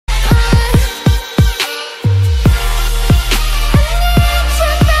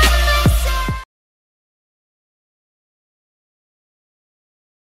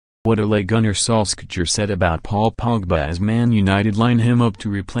What Ole Gunnar Solskjaer said about Paul Pogba as Man United line him up to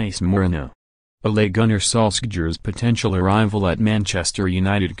replace Mourinho. Ole Gunnar Solskjaer's potential arrival at Manchester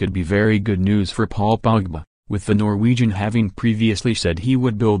United could be very good news for Paul Pogba, with the Norwegian having previously said he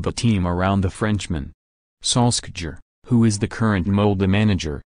would build the team around the Frenchman. Solskjaer, who is the current Molde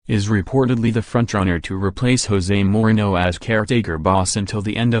manager, is reportedly the frontrunner to replace Jose Mourinho as caretaker boss until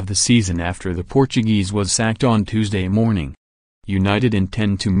the end of the season after the Portuguese was sacked on Tuesday morning. United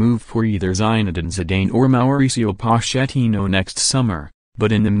intend to move for either Zinedine Zidane or Mauricio Pochettino next summer,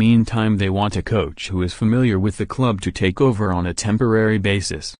 but in the meantime they want a coach who is familiar with the club to take over on a temporary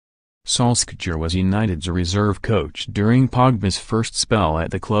basis. Solskjaer was United's reserve coach during Pogba's first spell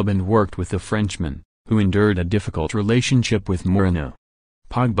at the club and worked with the Frenchman, who endured a difficult relationship with Mourinho.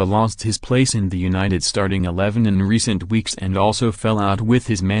 Pogba lost his place in the United starting 11 in recent weeks and also fell out with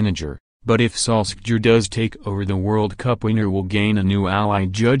his manager. But if Solskjaer does take over, the World Cup winner will gain a new ally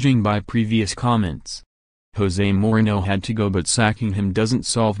judging by previous comments. Jose Mourinho had to go, but sacking him doesn't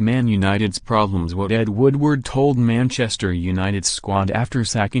solve Man United's problems. What Ed Woodward told Manchester United's squad after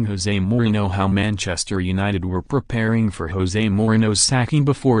sacking Jose Mourinho. How Manchester United were preparing for Jose Mourinho's sacking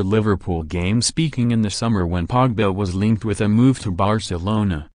before Liverpool game. Speaking in the summer when Pogba was linked with a move to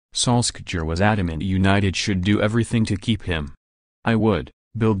Barcelona, Solskjaer was adamant United should do everything to keep him. "I would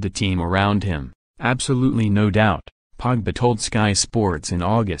build the team around him, absolutely no doubt," Pogba told Sky Sports in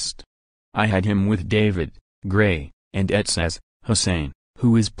August. "I had him with David, Gray, and Ets Hussein,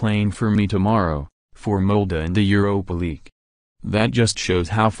 who is playing for me tomorrow, for Molde in the Europa League. That just shows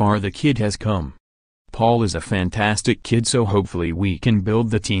how far the kid has come. Paul is a fantastic kid, so hopefully we can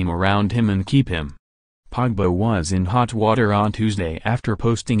build the team around him and keep him." Pogba was in hot water on Tuesday after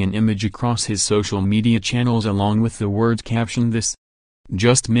posting an image across his social media channels along with the words captioned "This,"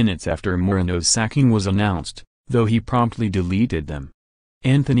 just minutes after Mourinho's sacking was announced, though he promptly deleted them.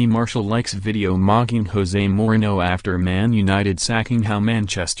 Anthony Marshall likes video mocking Jose Mourinho after Man United sacking. How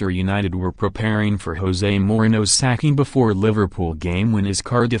Manchester United were preparing for Jose Mourinho's sacking before Liverpool game win is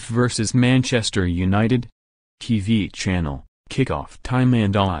Cardiff vs Manchester United. TV channel, kickoff time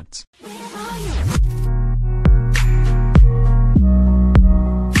and odds.